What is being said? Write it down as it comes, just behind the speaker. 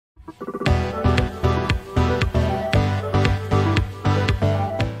I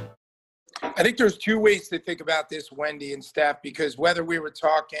think there's two ways to think about this, Wendy and Steph, because whether we were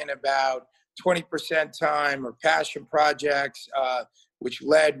talking about 20% time or passion projects, which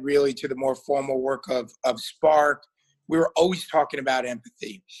led really to the more formal work of Spark, we were always talking about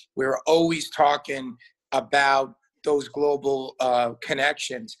empathy. We were always talking about those global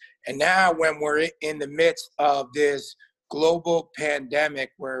connections. And now when we're in the midst of this global pandemic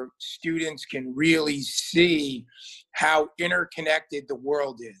where students can really see how interconnected the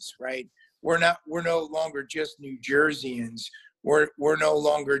world is, right? We're no longer just New Jerseyans. We're no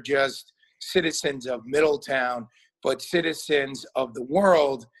longer just citizens of Middletown, but citizens of the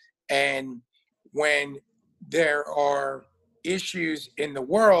world. And when there are issues in the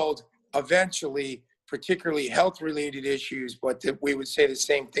world, eventually, particularly health-related issues, but we would say the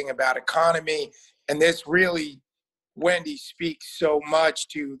same thing about economy. And this really, Wendy, speaks so much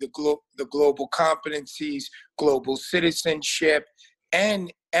to the global competencies, global citizenship,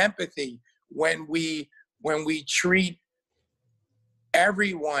 and empathy. When we treat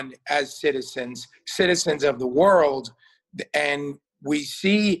everyone as citizens of the world, and we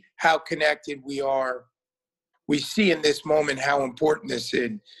see how connected we are, we see in this moment how important this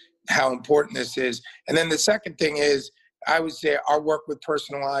is. And then the second thing is, I would say our work with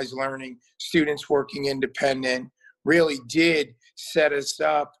personalized learning, students working independent, really did set us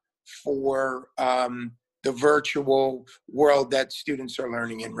up for the virtual world that students are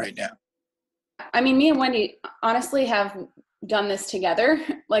learning in right now. I mean, me and Wendy honestly have done this together.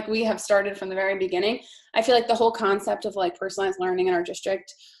 Like, we have started from the very beginning. I feel like the whole concept of like personalized learning in our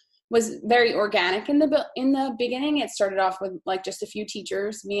district was very organic in the beginning. It started off with like just a few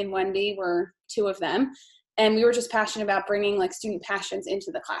teachers. Me and Wendy were two of them. And we were just passionate about bringing like student passions into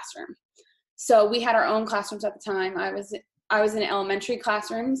the classroom. So we had our own classrooms at the time. I was in elementary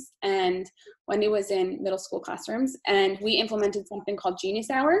classrooms and Wendy was in middle school classrooms. And we implemented something called Genius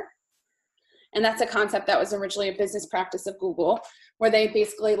Hour. And that's a concept that was originally a business practice of Google, where they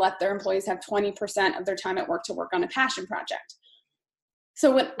basically let their employees have 20% of their time at work to work on a passion project.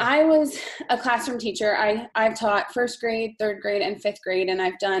 So when I was a classroom teacher, I've taught first grade, third grade, and fifth grade, and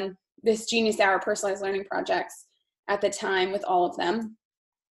I've done this Genius Hour personalized learning projects at the time with all of them.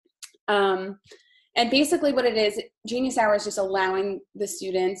 And basically what it is, Genius Hour is just allowing the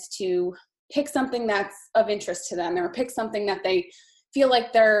students to pick something that's of interest to them, or pick something that they feel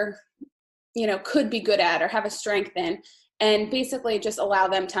like they're, could be good at or have a strength in, and basically just allow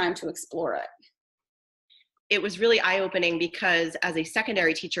them time to explore it. It was really eye-opening because as a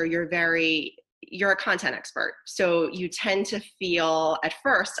secondary teacher, you're a content expert. So you tend to feel at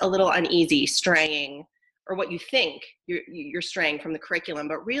first a little uneasy straying, or what you think you're straying from the curriculum.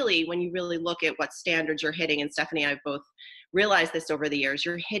 But really, when you really look at what standards you're hitting, and Stephany and I both realized this over the years,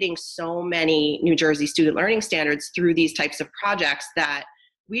 you're hitting so many New Jersey student learning standards through these types of projects that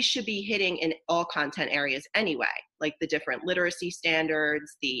we should be hitting in all content areas anyway, like the different literacy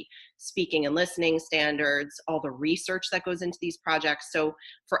standards, the speaking and listening standards, all the research that goes into these projects. So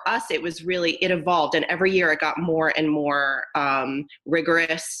for us, it evolved, and every year it got more and more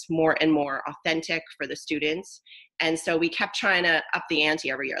rigorous, more and more authentic for the students. And so we kept trying to up the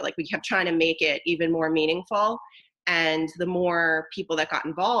ante every year. Like, we kept trying to make it even more meaningful. And the more people that got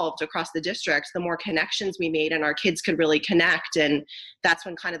involved across the district, the more connections we made, and our kids could really connect. And that's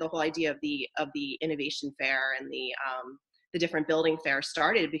when kind of the whole idea of the innovation fair and the different building fairs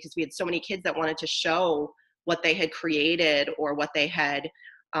started, because we had so many kids that wanted to show what they had created, or what they had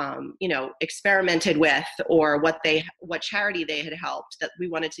experimented with, or what charity they had helped, that we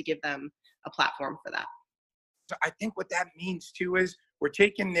wanted to give them a platform for that. So I think what that means too is we're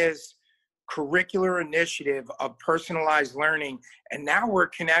taking this curricular initiative of personalized learning, and now we're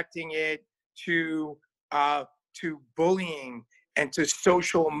connecting it to bullying and to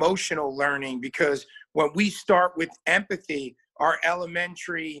social emotional learning. Because when we start with empathy, our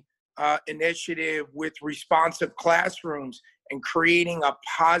elementary initiative with responsive classrooms and creating a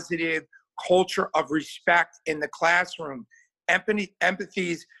positive culture of respect in the classroom,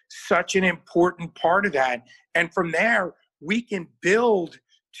 empathy is such an important part of that. And from there, we can build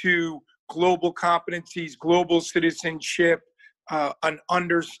to global competencies, global citizenship, an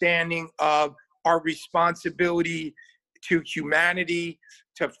understanding of our responsibility to humanity,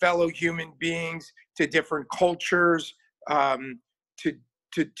 to fellow human beings, to different cultures,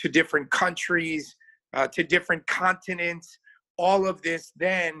 to different countries, to different continents. All of this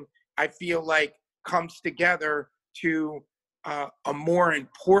then, I feel like, comes together to a more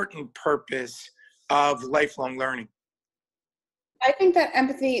important purpose of lifelong learning. I think that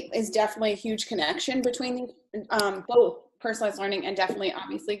empathy is definitely a huge connection between both personalized learning and definitely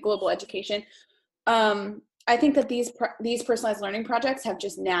obviously global education. I think that these personalized learning projects have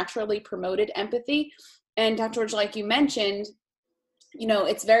just naturally promoted empathy. And Dr. George, like you mentioned, you know,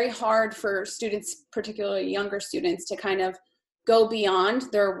 it's very hard for students, particularly younger students, to kind of go beyond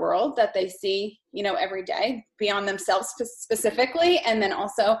their world that they see, you know, every day, beyond themselves specifically, and then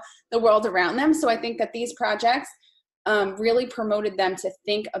also the world around them. So I think that these projects really promoted them to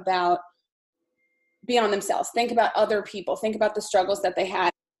think about beyond themselves, think about other people, think about the struggles that they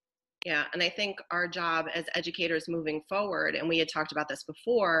had. Yeah, and I think our job as educators moving forward, and we had talked about this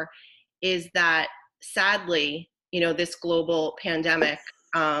before, is that sadly, you know, this global pandemic,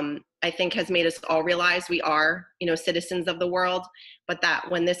 I think has made us all realize we are, you know, citizens of the world, but that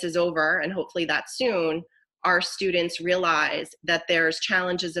when this is over, and hopefully that soon, our students realize that there's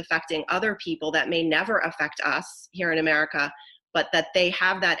challenges affecting other people that may never affect us here in America, but that they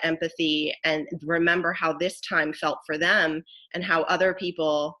have that empathy and remember how this time felt for them and how other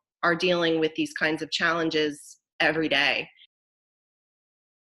people are dealing with these kinds of challenges every day.